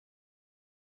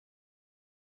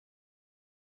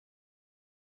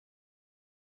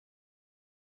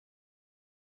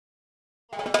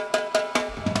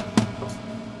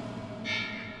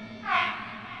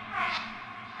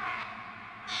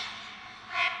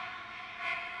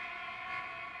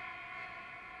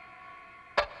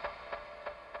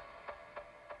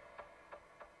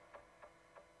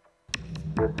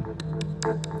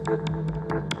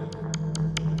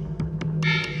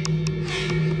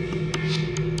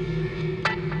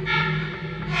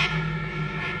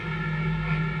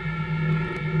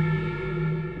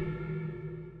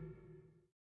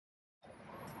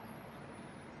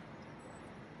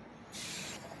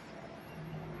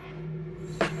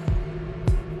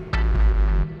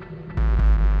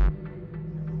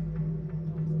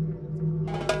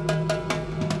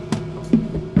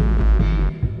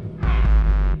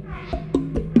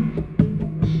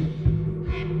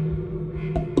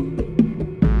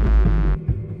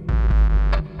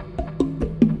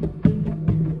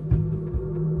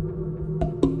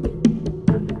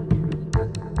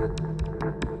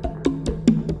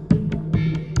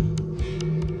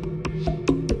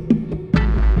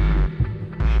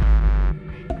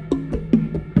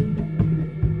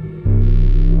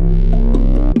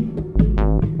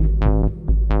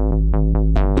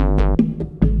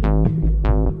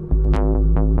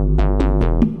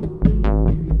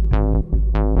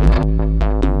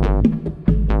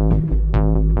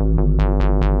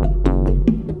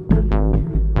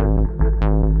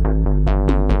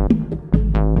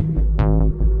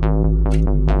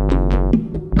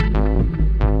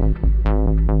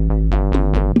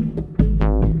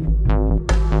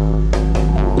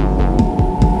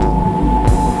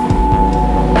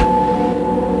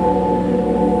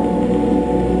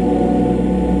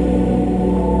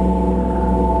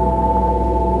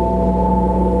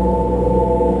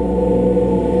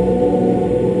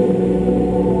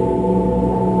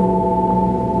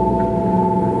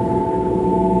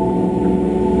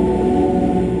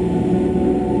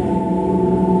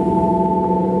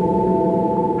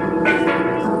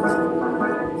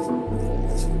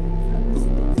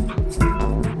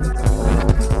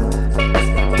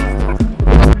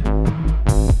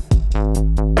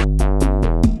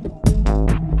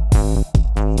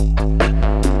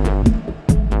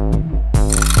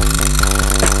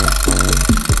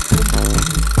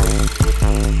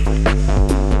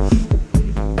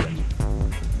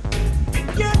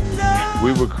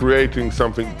We were creating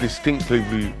something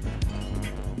distinctively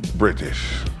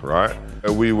British, right?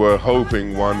 And we were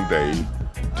hoping one day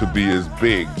to be as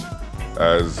big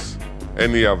as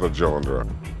any other genre.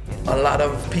 A lot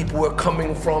of people were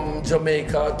coming from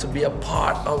Jamaica to be a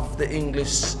part of the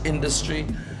English industry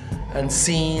and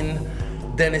seeing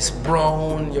Dennis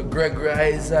Brown, your Gregory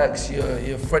Isaacs,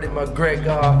 your Freddie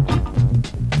McGregor.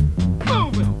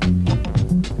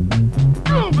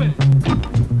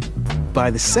 By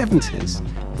the 70s,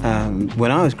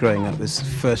 when I was growing up as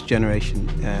first generation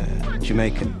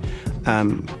Jamaican,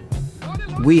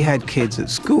 we had kids at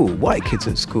school, white kids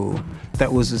at school,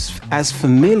 that was as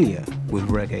familiar with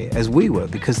reggae as we were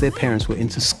because their parents were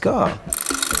into ska.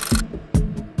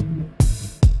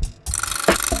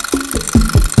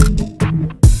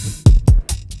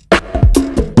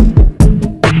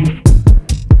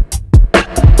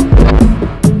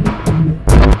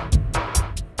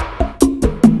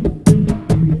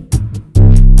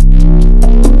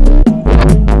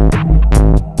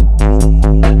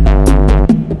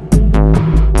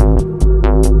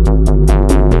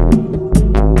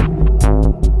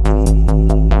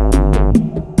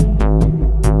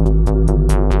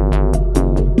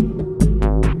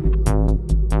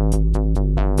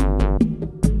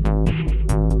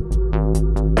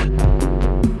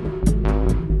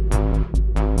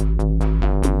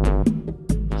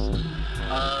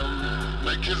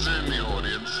 Kids are in the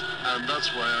audience, and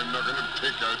that's why I'm not going to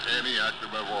pick out any act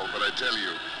above all, but I tell you,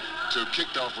 to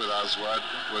kicked off with Aswad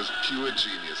was pure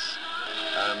genius,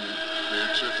 and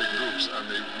they're terrific groups, and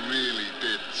they really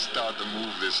did start to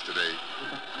move this today,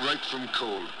 right from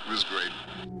cold. It was great.